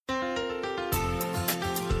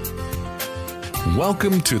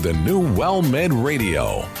Welcome to the new WellMed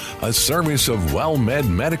Radio, a service of WellMed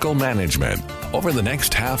Medical Management. Over the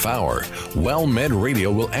next half hour, WellMed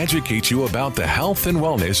Radio will educate you about the health and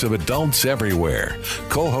wellness of adults everywhere.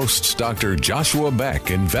 Co-hosts Dr. Joshua Beck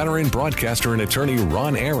and veteran broadcaster and attorney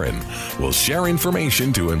Ron Aaron will share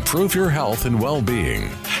information to improve your health and well-being.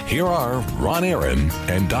 Here are Ron Aaron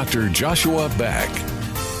and Dr. Joshua Beck.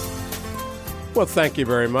 Well, thank you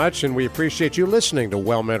very much, and we appreciate you listening to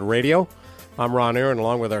WellMed Radio. I'm Ron Aaron,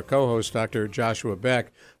 along with our co-host, Dr. Joshua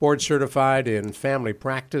Beck, board-certified in family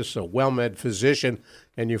practice, a WellMed physician,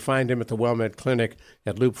 and you find him at the WellMed Clinic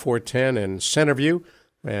at Loop 410 in Centerview,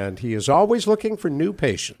 and he is always looking for new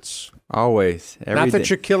patients. Always. Not that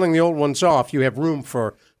you're killing the old ones off. You have room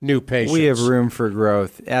for new patients. We have room for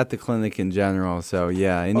growth at the clinic in general, so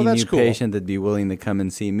yeah, any new patient that'd be willing to come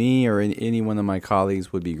and see me or any one of my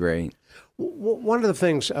colleagues would be great. One of the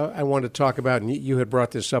things I want to talk about, and you had brought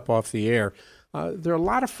this up off the air, there are a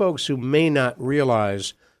lot of folks who may not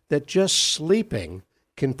realize that just sleeping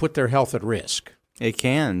can put their health at risk. It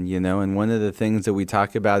can, and one of the things that we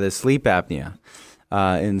talk about is sleep apnea.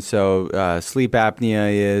 And so sleep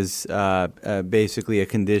apnea is basically a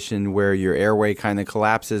condition where your airway kind of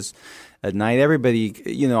collapses at night.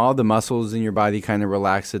 Everybody, all the muscles in your body kind of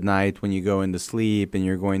relax at night when you go into sleep and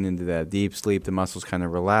you're going into that deep sleep. The muscles kind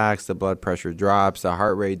of relax, the blood pressure drops, the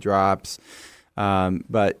heart rate drops.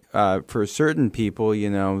 But for certain people,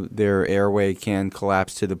 their airway can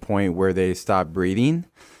collapse to the point where they stop breathing.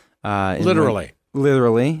 Literally.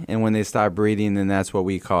 Literally. And when they stop breathing, then that's what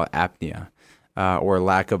we call apnea, or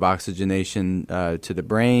lack of oxygenation to the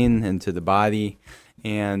brain and to the body.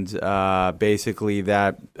 And basically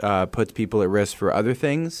that puts people at risk for other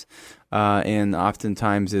things. And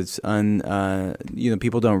oftentimes it's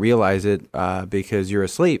people don't realize it because you're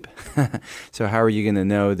asleep. So how are you going to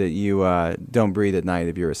know that you don't breathe at night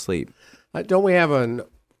if you're asleep? Don't we have an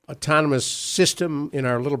autonomous system in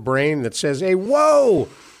our little brain that says, hey, whoa,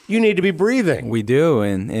 you need to be breathing? We do.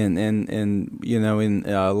 And in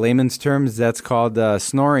layman's terms, that's called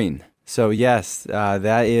snoring. So yes,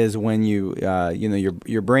 that is when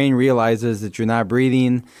your brain realizes that you're not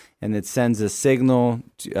breathing, and it sends a signal,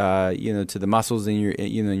 to the muscles in your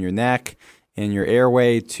in your neck and your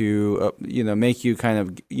airway to make you kind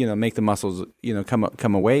of make the muscles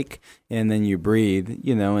come awake, and then you breathe,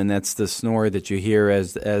 and that's the snore that you hear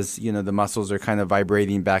as the muscles are kind of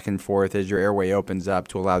vibrating back and forth as your airway opens up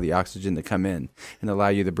to allow the oxygen to come in and allow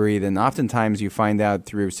you to breathe. And oftentimes you find out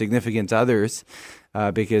through significant others.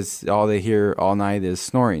 Because all they hear all night is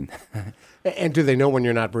snoring. And do they know when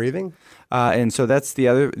you're not breathing? And so that's the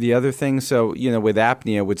other thing. So, with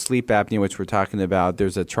apnea, with sleep apnea, which we're talking about,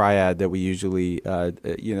 there's a triad that we usually,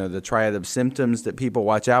 the triad of symptoms that people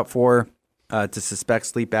watch out for to suspect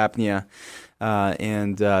sleep apnea.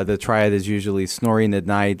 And the triad is usually snoring at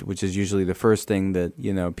night, which is usually the first thing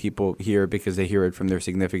that, people hear because they hear it from their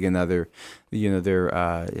significant other,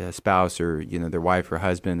 their spouse or, their wife or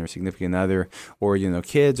husband or significant other or,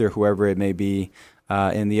 kids or whoever it may be.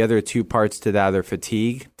 And the other two parts to that are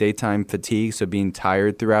fatigue, daytime fatigue, so being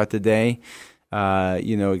tired throughout the day,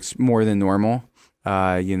 it's more than normal.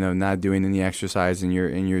 Not doing any exercise and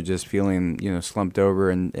you're just feeling, slumped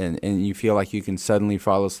over and you feel like you can suddenly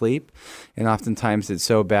fall asleep. And oftentimes it's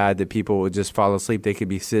so bad that people will just fall asleep. They could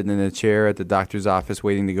be sitting in a chair at the doctor's office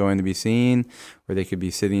waiting to go in to be seen, or they could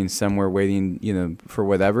be sitting somewhere waiting, for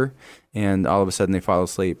whatever. And all of a sudden they fall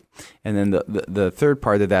asleep. And then the third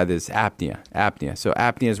part of that is apnea. So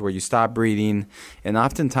apnea is where you stop breathing. And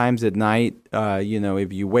oftentimes at night,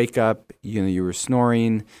 if you wake up, you were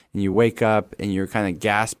snoring and you wake up and you're kind of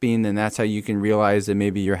gasping, and that's how you can realize that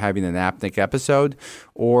maybe you're having an apneic episode,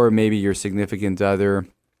 or maybe your significant other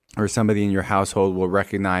or somebody in your household will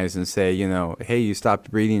recognize and say, hey, you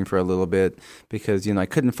stopped breathing for a little bit because, I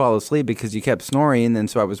couldn't fall asleep because you kept snoring. And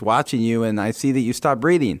so I was watching you and I see that you stopped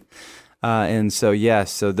breathing. And so,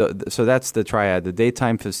 yes, so that's the triad, the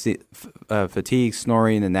daytime fatigue,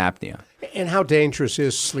 snoring, and apnea. And how dangerous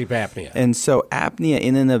is sleep apnea? And so apnea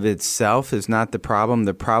in and of itself is not the problem.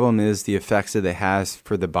 The problem is the effects that it has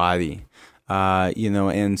for the body.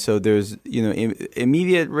 And so there's,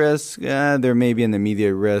 immediate risk. There may be an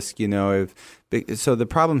immediate risk, so the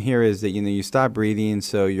problem here is that, you stop breathing,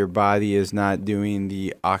 so your body is not doing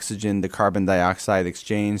the oxygen, the carbon dioxide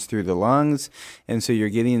exchange through the lungs. And so you're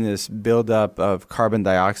getting this buildup of carbon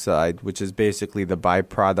dioxide, which is basically the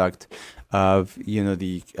byproduct of,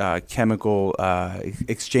 the chemical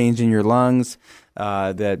exchange in your lungs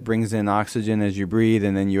that brings in oxygen as you breathe,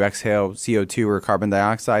 and then you exhale CO2 or carbon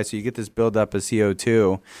dioxide. So you get this buildup of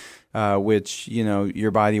CO2 which,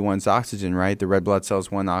 your body wants oxygen, right? The red blood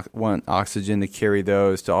cells want oxygen to carry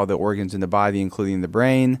those to all the organs in the body, including the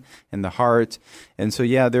brain and the heart. And so,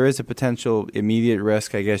 there is a potential immediate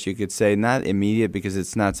risk, I guess you could say. Not immediate because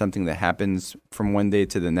it's not something that happens from one day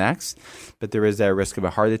to the next, but there is that risk of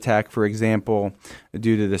a heart attack, for example,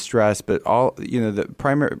 due to the stress. But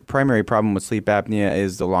the primary problem with sleep apnea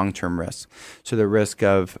is the long-term risk. So the risk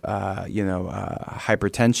of,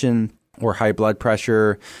 hypertension or high blood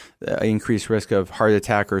pressure, increased risk of heart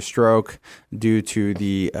attack or stroke due to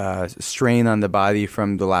the strain on the body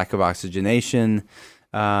from the lack of oxygenation.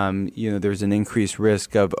 There's an increased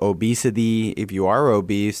risk of obesity. If you are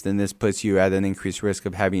obese, then this puts you at an increased risk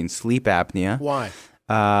of having sleep apnea. Why?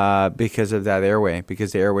 Because of that airway,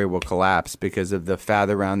 because the airway will collapse because of the fat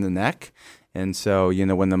around the neck. And so,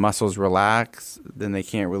 when the muscles relax, then they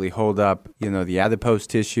can't really hold up, the adipose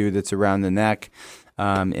tissue that's around the neck.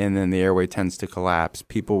 And then the airway tends to collapse.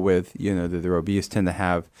 People with, that are obese tend to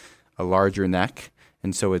have a larger neck.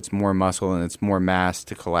 And so it's more muscle and it's more mass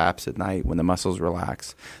to collapse at night when the muscles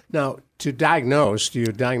relax. Now, to diagnose, do you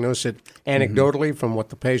diagnose it anecdotally from what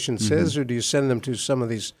the patient says, or do you send them to some of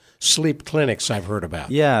these sleep clinics I've heard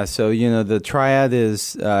about? Yeah, so, the triad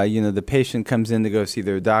is, the patient comes in to go see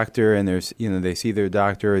their doctor, and there's, they see their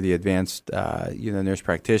doctor or the advanced, nurse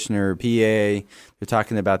practitioner, PA. They're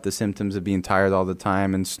talking about the symptoms of being tired all the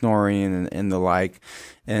time and snoring and the like.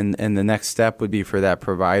 And the next step would be for that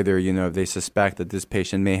provider, if they suspect that this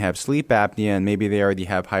patient may have sleep apnea and maybe they already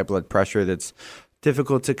have high blood pressure that's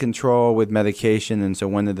difficult to control with medication. And so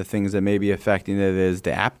one of the things that may be affecting it is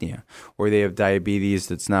the apnea, or they have diabetes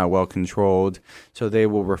that's not well controlled. So they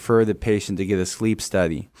will refer the patient to get a sleep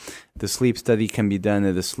study. The sleep study can be done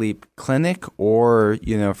at a sleep clinic or,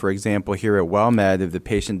 for example, here at WellMed, if the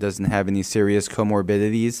patient doesn't have any serious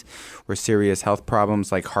comorbidities or serious health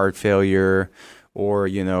problems like heart failure, or,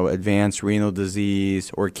 advanced renal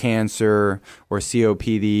disease or cancer or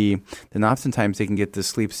COPD, then oftentimes they can get the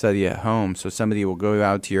sleep study at home. So somebody will go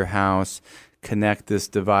out to your house, connect this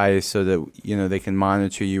device so that, they can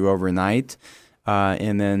monitor you overnight.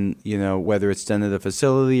 And then, whether it's done at a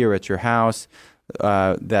facility or at your house,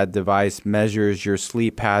 that device measures your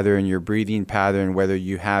sleep pattern, your breathing pattern, whether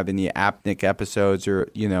you have any apneic episodes or,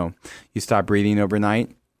 you stop breathing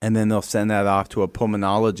overnight. And then they'll send that off to a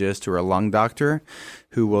pulmonologist or a lung doctor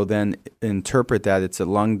who will then interpret that. It's a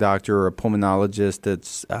lung doctor or a pulmonologist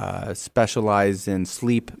that's specialized in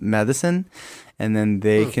sleep medicine. And then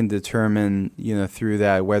they can determine, through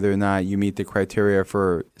that whether or not you meet the criteria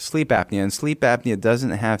for sleep apnea. And sleep apnea doesn't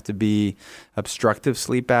have to be obstructive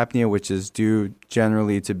sleep apnea, which is due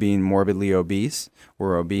generally to being morbidly obese.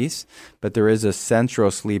 But there is a central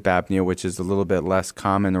sleep apnea, which is a little bit less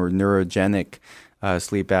common, or neurogenic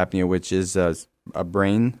sleep apnea, which is a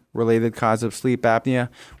brain-related cause of sleep apnea,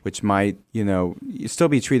 which might, still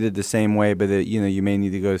be treated the same way, but, you may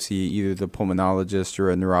need to go see either the pulmonologist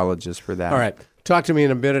or a neurologist for that. All right. Talk to me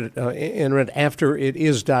in a bit after it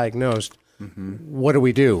is diagnosed. What do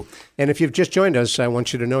we do? And if you've just joined us, I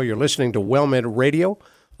want you to know you're listening to WellMed Radio.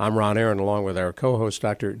 I'm Ron Aaron, along with our co-host,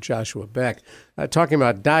 Dr. Joshua Beck, talking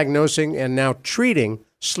about diagnosing and now treating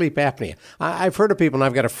sleep apnea. I've heard of people, and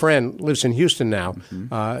I've got a friend lives in Houston now,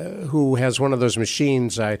 who has one of those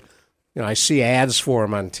machines. I see ads for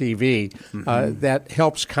them on TV that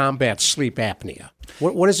helps combat sleep apnea.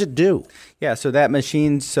 What does it do? Yeah, so that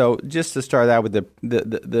machine. So just to start out with,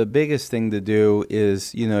 the biggest thing to do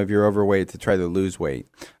is, if you're overweight, to try to lose weight.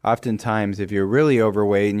 Oftentimes, if you're really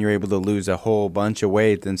overweight and you're able to lose a whole bunch of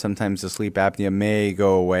weight, then sometimes the sleep apnea may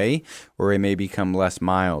go away, or it may become less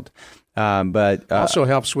mild. But also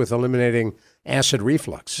helps with eliminating acid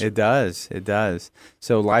reflux. It does.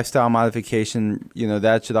 So lifestyle modification,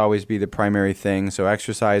 that should always be the primary thing. So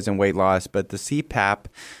exercise and weight loss. But the CPAP,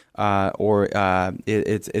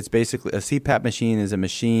 it's basically a CPAP machine is a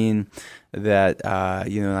machine that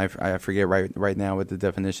I forget right now what the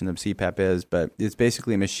definition of CPAP is, but it's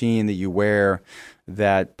basically a machine that you wear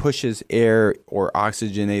that pushes air or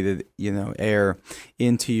oxygenated air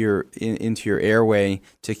into your airway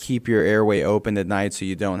to keep your airway open at night, so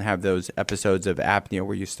you don't have those episodes of apnea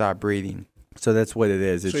where you stop breathing. So that's what it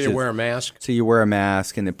is. So you wear a mask. So you wear a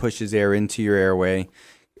mask, and it pushes air into your airway.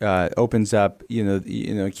 Opens up,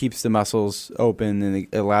 keeps the muscles open, and it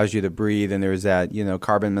allows you to breathe. And there's that,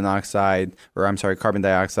 carbon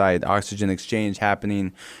dioxide, oxygen exchange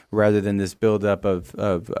happening, rather than this buildup of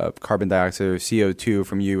carbon dioxide or CO2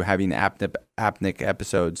 from you having apneic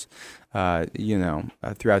episodes,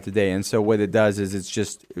 throughout the day. And so what it does is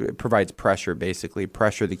it provides pressure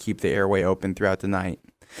to keep the airway open throughout the night.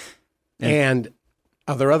 And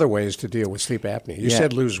Are there other ways to deal with sleep apnea? You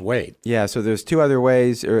said lose weight. Yeah, so there's two other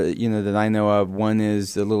ways, that I know of. One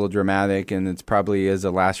is a little dramatic, and it's probably as a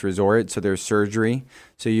last resort. So there's surgery.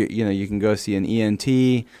 So you can go see an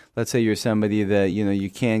ENT. Let's say you're somebody that you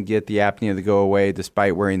can't get the apnea to go away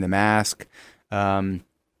despite wearing the mask,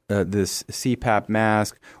 this CPAP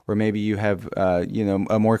mask, or maybe you have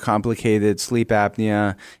a more complicated sleep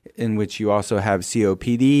apnea in which you also have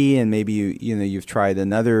COPD, and maybe you've tried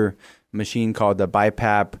another machine called the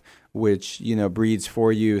BiPAP, which breathes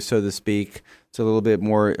for you, so to speak. It's a little bit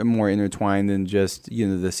more intertwined than just the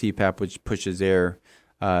CPAP, which pushes air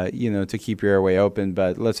to keep your airway open.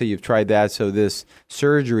 But let's say you've tried that. So this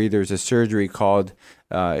surgery, there's a surgery called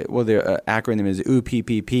the acronym is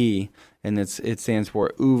UPPP, and it stands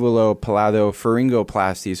for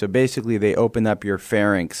uvulopalatopharyngoplasty. So basically, they open up your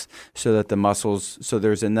pharynx so that the muscles, so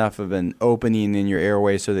there's enough of an opening in your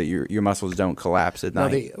airway so that your muscles don't collapse at night. Now,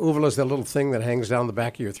 the uvula is the little thing that hangs down the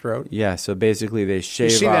back of your throat? Yeah, so basically they shave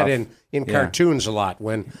off. You see that in cartoons a lot.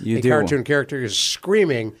 When a cartoon character is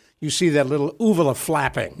screaming, you see that little uvula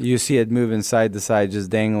flapping. You see it moving side to side,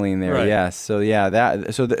 just dangling there. Right. Yes. So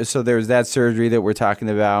so there's that surgery that we're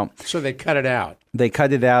talking about. So they cut it out. They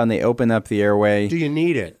cut it out and they open up the airway. Do you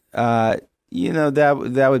need it? That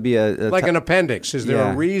would be like an appendix. Is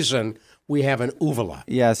there a reason we have an uvula?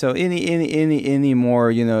 Yeah. So any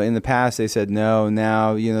more, in the past they said no.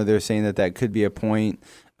 Now they're saying that could be a point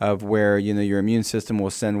of where your immune system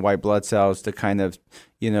will send white blood cells to kind of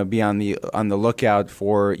be on the lookout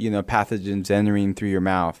for pathogens entering through your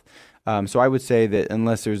mouth. So I would say that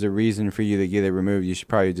unless there's a reason for you to get it removed, you should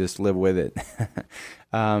probably just live with it.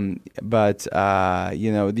 But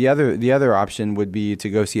the other option would be to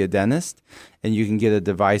go see a dentist, and you can get a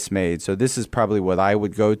device made. So this is probably what I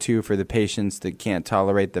would go to for the patients that can't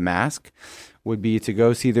tolerate the mask. Would be to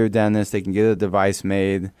go see their dentist. They can get a device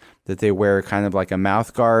made that they wear kind of like a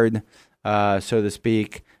mouth guard, so to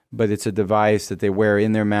speak, but it's a device that they wear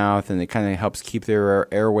in their mouth, and it kind of helps keep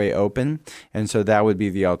their airway open, and so that would be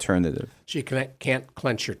the alternative. So you can't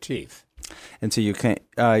clench your teeth. And so you can't,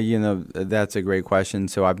 that's a great question.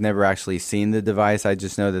 So I've never actually seen the device. I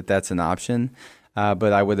just know that that's an option.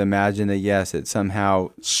 But I would imagine that, yes, it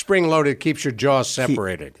somehow... Spring-loaded, keeps your jaws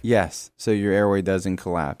separated. Yes, so your airway doesn't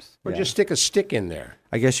collapse. Or just stick a stick in there.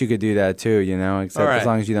 I guess you could do that too, except as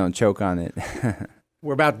long as you don't choke on it.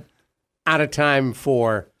 We're about out of time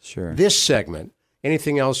for this segment.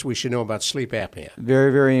 Anything else we should know about sleep apnea?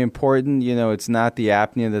 Very, very important. It's not the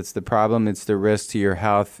apnea that's the problem. It's the risk to your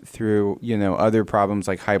health through, other problems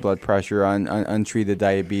like high blood pressure, untreated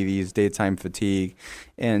diabetes, daytime fatigue,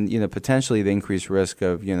 and, potentially the increased risk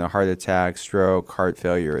of, heart attack, stroke, heart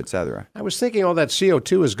failure, etc. I was thinking all that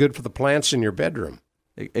CO2 is good for the plants in your bedroom.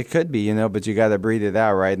 It could be, but you got to breathe it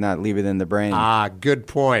out, right? Not leave it in the brain. Good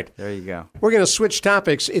point. There you go. We're going to switch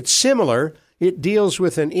topics. It's similar. It deals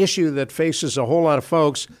with an issue that faces a whole lot of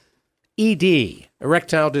folks, ED,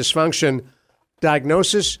 erectile dysfunction,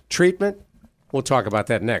 diagnosis, treatment. We'll talk about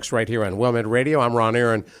that next, right here on WellMed Radio. I'm Ron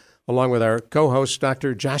Aaron, along with our co-host,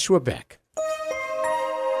 Dr. Joshua Beck.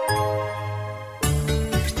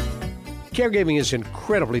 Caregiving is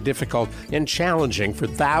incredibly difficult and challenging for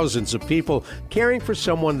thousands of people caring for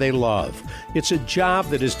someone they love. It's a job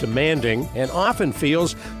that is demanding and often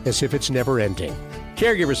feels as if it's never ending.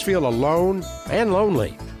 Caregivers feel alone and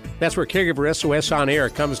lonely. That's where Caregiver SOS On Air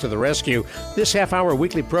comes to the rescue. This half-hour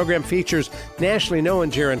weekly program features nationally known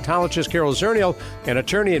gerontologist Carol Zernial and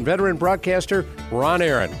attorney and veteran broadcaster Ron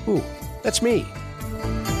Aaron. Ooh, that's me.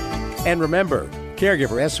 And remember,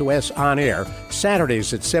 Caregiver SOS On Air,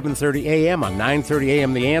 Saturdays at 7:30 a.m. on 9:30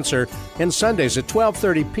 a.m. The Answer, and Sundays at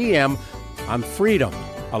 12:30 p.m. on Freedom,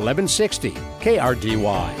 1160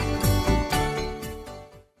 KRDY.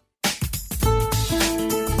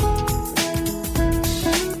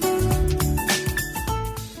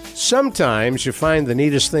 Sometimes you find the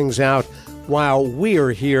neatest things out while we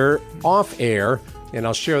are here off air, and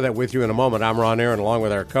I'll share that with you in a moment. I'm Ron Aaron, along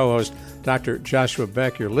with our co-host, Dr. Joshua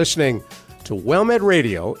Beck. You're listening to WellMed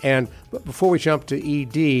Radio, and before we jump to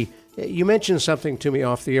ED, you mentioned something to me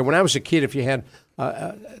off the air. When I was a kid, if you had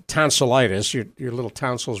tonsillitis, your little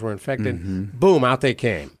tonsils were infected, boom, out they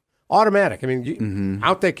came. Automatic. I mean,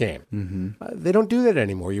 out they came. They don't do that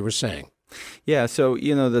anymore, you were saying. Yeah, so,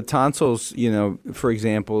 the tonsils, for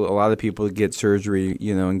example, a lot of people get surgery,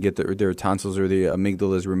 and get their tonsils or the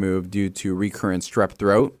amygdala removed due to recurrent strep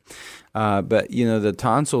throat. But, the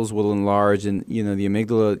tonsils will enlarge and, the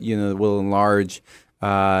amygdala, will enlarge,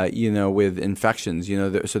 with infections,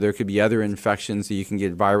 so there could be other infections that you can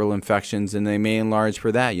get, viral infections, and they may enlarge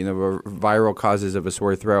for that, viral causes of a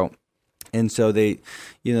sore throat. And so the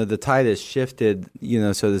tide has shifted,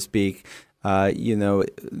 so to speak,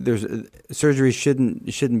 there's surgery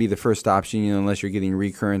shouldn't be the first option, unless you're getting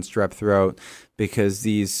recurrent strep throat, because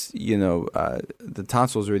these, the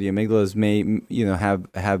tonsils or the amygdalas may,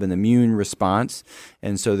 have an immune response,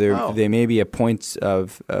 and so they may be a point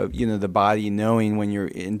of, the body knowing when you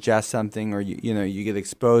ingest something or you get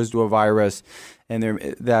exposed to a virus.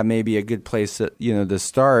 And that may be a good place to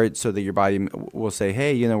start, so that your body will say,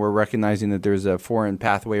 hey, we're recognizing that there's a foreign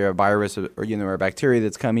pathway or a virus or a bacteria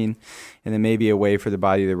that's coming, and it may be a way for the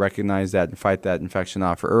body to recognize that and fight that infection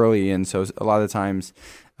off early. And so a lot of times,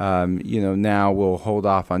 now we'll hold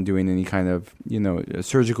off on doing any kind of,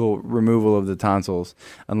 surgical removal of the tonsils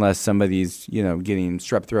unless somebody's, getting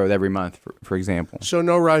strep throat every month, for example. So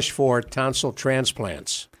no rush for tonsil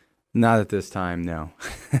transplants. Not at this time, no.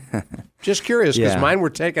 Just curious, because mine were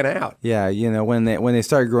taken out. Yeah, when they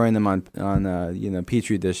start growing them on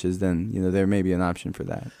petri dishes, then there may be an option for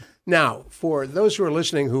that. Now, for those who are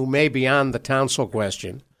listening who may be on the tonsil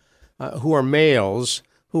question, who are males,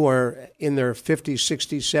 who are in their 50s,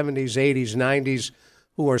 60s, 70s, 80s, 90s,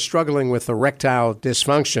 who are struggling with erectile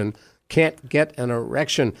dysfunction, can't get an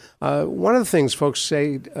erection. One of the things folks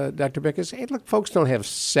say, Dr. Bick, is, hey, look, folks don't have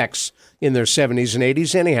sex in their 70s and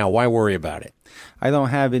 80s anyhow. Why worry about it? I don't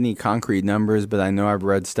have any concrete numbers, but I know I've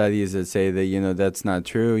read studies that say that, that's not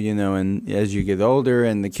true, and as you get older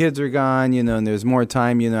and the kids are gone, and there's more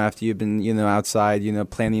time, after you've been, outside,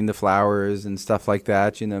 planting the flowers and stuff like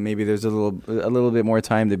that, maybe there's a little bit more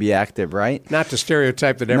time to be active, right? Not to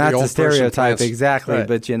stereotype that every old person Not to stereotype, plants. exactly, Right.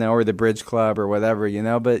 But, or the bridge club or whatever,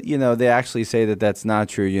 but, they actually say that that's not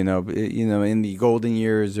true, in the golden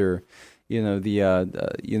years or, the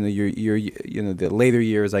later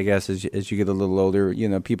years, I guess, as you get a little older,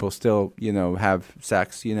 people still, have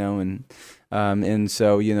sex, and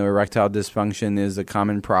so, erectile dysfunction is a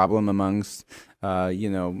common problem amongst, a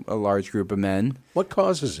large group of men. What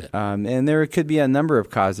causes it? And there could be a number of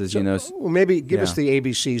causes, Well, maybe give us the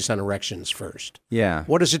ABCs on erections first. Yeah.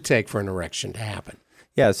 What does it take for an erection to happen?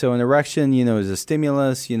 Yeah, so an erection, is a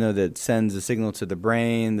stimulus, that sends a signal to the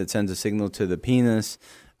brain, that sends a signal to the penis,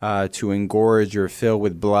 to engorge or fill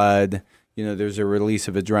with blood. There's a release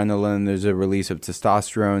of adrenaline, there's a release of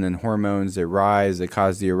testosterone and hormones that rise that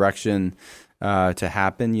cause the erection to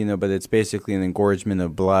happen, but it's basically an engorgement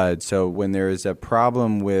of blood. So when there is a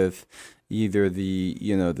problem with either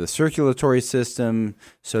the circulatory system,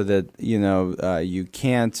 so that you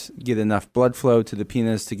can't get enough blood flow to the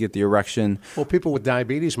penis to get the erection. Well, people with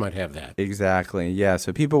diabetes might have that. Exactly. Yeah.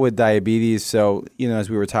 So people with diabetes. So as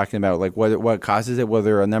we were talking about, like what causes it? Well,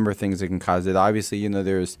 there are a number of things that can cause it. Obviously,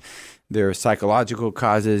 there are psychological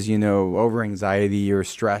causes. Over anxiety or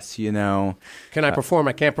stress. Can I perform?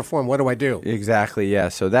 I can't perform. What do I do? Exactly. Yeah.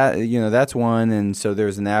 So that that's one, and so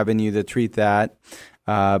there's an avenue to treat that.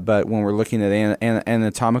 But when we're looking at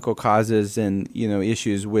anatomical causes and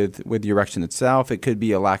issues with the erection itself, it could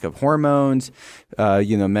be a lack of hormones.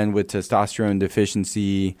 Men with testosterone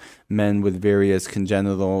deficiency, men with various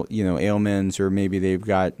congenital ailments, or maybe they've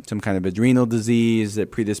got some kind of adrenal disease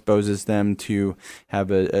that predisposes them to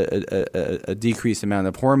have a decreased amount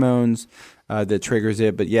of hormones that triggers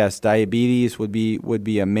it. But yes, diabetes would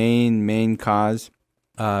be a main cause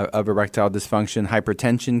of erectile dysfunction.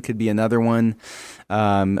 Hypertension could be another one.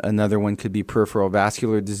 Another one could be peripheral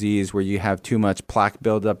vascular disease, where you have too much plaque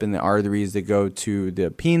buildup in the arteries that go to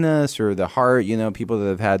the penis or the heart. People that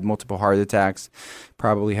have had multiple heart attacks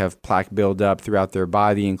probably have plaque buildup throughout their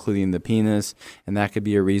body, including the penis, and that could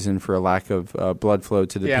be a reason for a lack of blood flow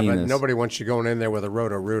to the penis. Yeah, but nobody wants you going in there with a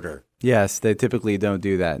roto-rooter. Yes, they typically don't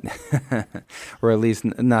do that, or at least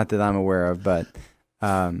not that I'm aware of, but...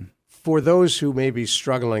 For those who may be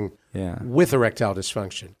struggling with erectile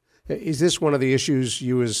dysfunction, is this one of the issues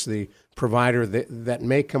you as the provider that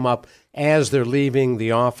may come up as they're leaving the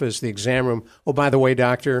office, the exam room? Oh, by the way,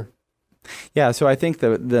 doctor. Yeah, so I think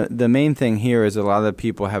the main thing here is a lot of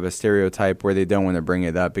people have a stereotype where they don't want to bring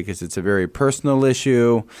it up because it's a very personal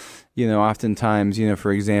issue. Oftentimes,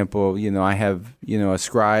 for example, I have, a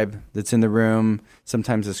scribe that's in the room.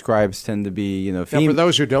 Sometimes the scribes tend to be, female. Now, for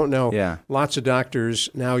those who don't know, lots of doctors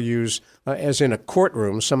now use, as in a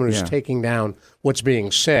courtroom, someone who's taking down what's being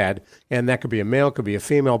said, and that could be a male, could be a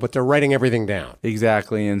female, but they're writing everything down.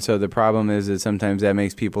 Exactly, and so the problem is that sometimes that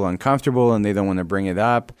makes people uncomfortable and they don't want to bring it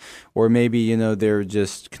up, or maybe, they're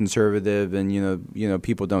just conservative and,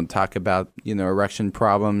 people don't talk about, erection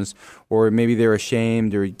problems, or maybe they're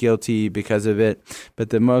ashamed or guilty because of it.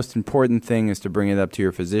 But the most important thing is to bring it up to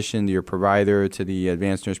your physician, to your provider, to the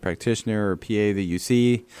advanced nurse practitioner or PA that you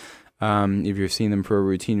see. If you're seeing them for a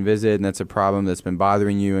routine visit and that's a problem that's been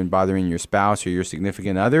bothering you and bothering your spouse or your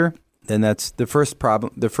significant other, then that's the first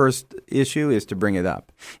problem. The first issue is to bring it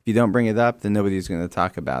up. If you don't bring it up, then nobody's going to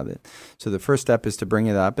talk about it. So the first step is to bring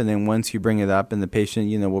it up. And then once you bring it up and the patient,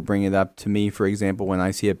 will bring it up to me, for example, when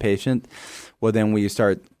I see a patient, well, then we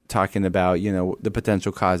start talking about, the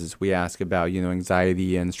potential causes. We ask about,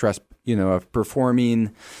 anxiety and stress, of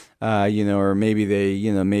performing, or maybe they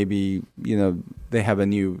have a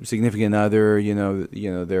new significant other,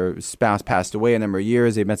 their spouse passed away a number of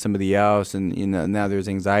years, they met somebody else, and, now there's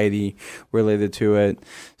anxiety related to it.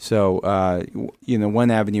 So,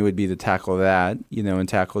 one avenue would be to tackle that, and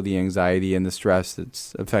tackle the anxiety and the stress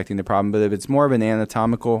that's affecting the problem. But if it's more of an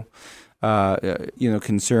anatomical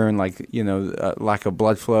concern, like, lack of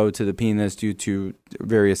blood flow to the penis due to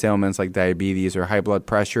various ailments like diabetes or high blood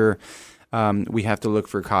pressure, we have to look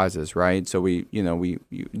for causes, right? So we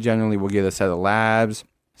generally will get a set of labs.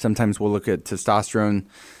 Sometimes we'll look at testosterone,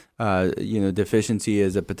 deficiency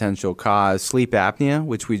as a potential cause. Sleep apnea,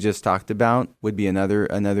 which we just talked about, would be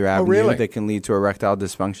another avenue that can lead to erectile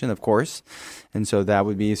dysfunction, of course. And so that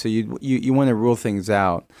would be, so you want to rule things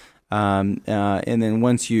out. And then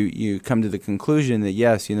once you come to the conclusion that,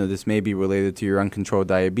 yes, this may be related to your uncontrolled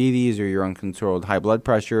diabetes or your uncontrolled high blood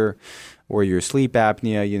pressure or your sleep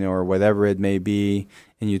apnea, or whatever it may be,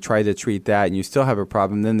 and you try to treat that and you still have a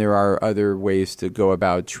problem, then there are other ways to go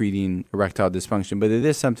about treating erectile dysfunction. But it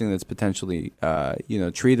is something that's potentially,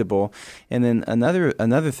 treatable. And then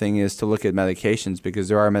another thing is to look at medications, because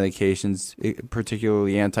there are medications,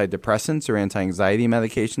 particularly antidepressants or anti-anxiety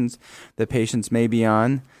medications that patients may be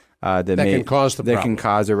on. That can cause the problem. That can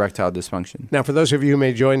cause erectile dysfunction. Now, for those of you who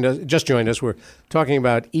may just joined us, we're talking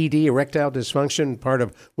about ED, erectile dysfunction, part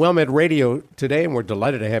of WellMed Radio today, and we're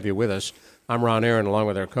delighted to have you with us. I'm Ron Aaron, along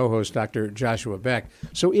with our co-host, Dr. Joshua Beck.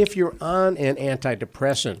 So if you're on an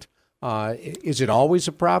antidepressant, is it always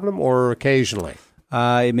a problem or occasionally?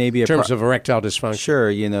 It may be in terms of erectile dysfunction.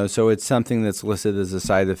 Sure, so it's something that's listed as a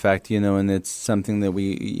side effect, and it's something that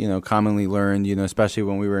we, commonly learned, especially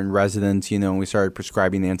when we were in residence, and we started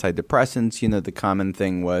prescribing antidepressants. The common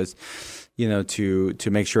thing was, to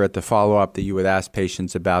make sure at the follow-up that you would ask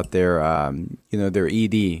patients about their, their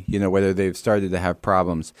ED, whether they've started to have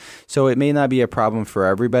problems. So it may not be a problem for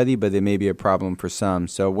everybody, but it may be a problem for some.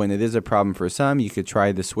 So when it is a problem for some, you could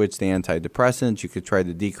try to switch the antidepressants, you could try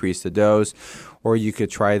to decrease the dose, or you could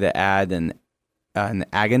try to add an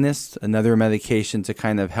agonist, another medication to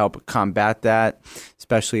kind of help combat that,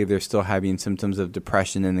 especially if they're still having symptoms of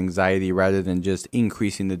depression and anxiety, rather than just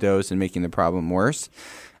increasing the dose and making the problem worse.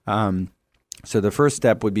 So the first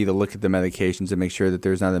step would be to look at the medications and make sure that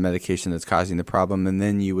there's not a medication that's causing the problem, and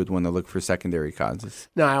then you would want to look for secondary causes.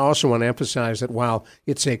 Now, I also want to emphasize that while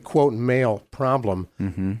it's a, quote, male problem,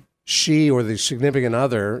 she or the significant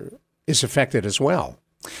other is affected as well.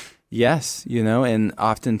 Yes, and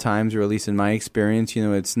oftentimes, or at least in my experience,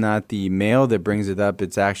 it's not the male that brings it up.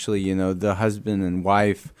 It's actually, the husband and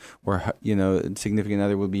wife or, significant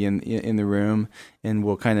other will be in the room and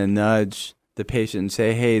will kind of nudge the patient and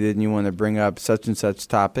say, hey, didn't you want to bring up such and such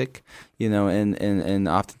topic? And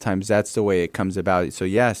oftentimes that's the way it comes about. So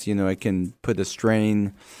yes, it can put a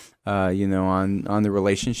strain, on the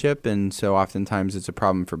relationship. And so oftentimes it's a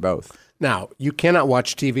problem for both. Now, you cannot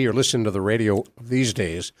watch TV or listen to the radio these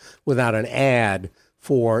days without an ad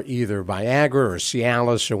for either Viagra or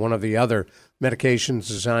Cialis or one of the other medications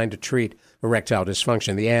designed to treat erectile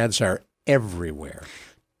dysfunction. The ads are everywhere.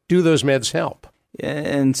 Do those meds help?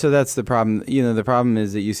 And so that's the problem. The problem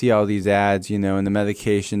is that you see all these ads, and the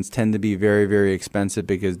medications tend to be very, very expensive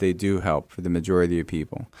because they do help for the majority of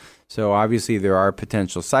people. So obviously there are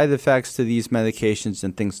potential side effects to these medications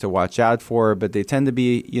and things to watch out for, but they tend to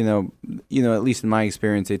be, at least in my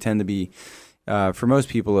experience, they tend to be, for most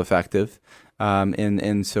people, effective.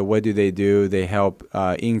 And so what do? They help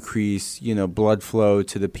increase, blood flow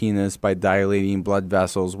to the penis by dilating blood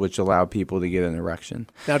vessels, which allow people to get an erection.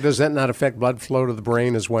 Now, does that not affect blood flow to the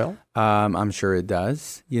brain as well? I'm sure it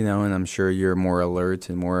does, and I'm sure you're more alert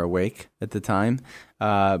and more awake at the time.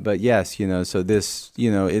 But yes, so this,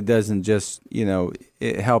 it doesn't just,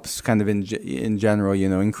 it helps kind of in general,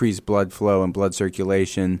 increase blood flow and blood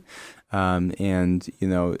circulation. It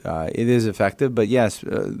is effective, but yes,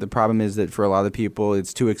 the problem is that for a lot of people,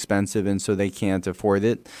 it's too expensive, and so they can't afford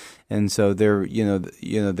it. And so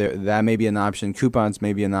that may be an option. Coupons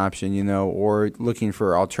may be an option, or looking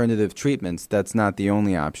for alternative treatments. That's not the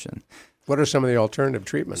only option. What are some of the alternative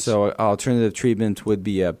treatments? So alternative treatment would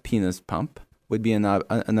be a penis pump. Would be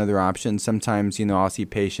another option. Sometimes, I'll see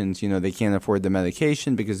patients, they can't afford the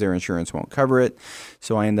medication because their insurance won't cover it.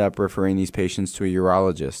 So I end up referring these patients to a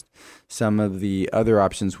urologist. Some of the other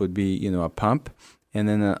options would be, a pump. And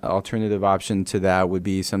then an alternative option to that would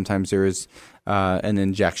be sometimes there is an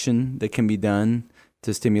injection that can be done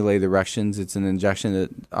to stimulate erections. It's an injection that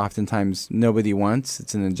oftentimes nobody wants.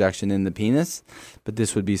 It's an injection in the penis. But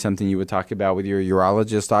this would be something you would talk about with your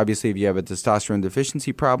urologist. Obviously, if you have a testosterone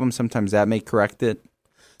deficiency problem, sometimes that may correct it.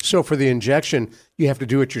 So for the injection, you have to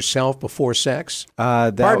do it yourself before sex?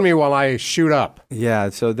 Pardon me while I shoot up. Yeah,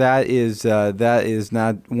 so that is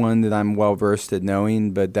not one that I'm well-versed at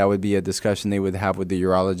knowing, but that would be a discussion they would have with the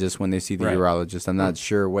urologist when they see the urologist. I'm not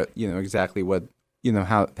sure what, exactly what,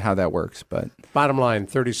 how that works. But bottom line,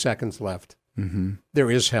 30 seconds left. Mm-hmm. There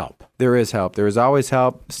is help. There is help. There is always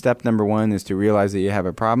help. Step number one is to realize that you have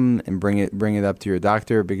a problem and bring it up to your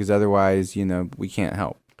doctor, because otherwise, we can't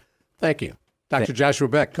help. Thank you. Dr. Joshua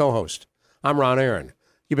Beck, co-host. I'm Ron Aaron.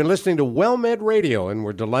 You've been listening to WellMed Radio, and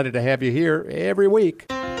we're delighted to have you here every week.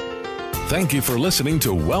 Thank you for listening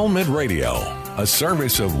to WellMed Radio, a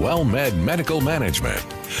service of WellMed Medical Management.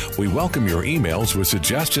 We welcome your emails with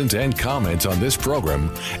suggestions and comments on this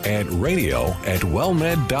program at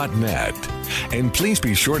radio@wellmed.net. And please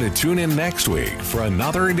be sure to tune in next week for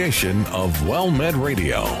another edition of WellMed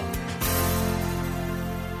Radio.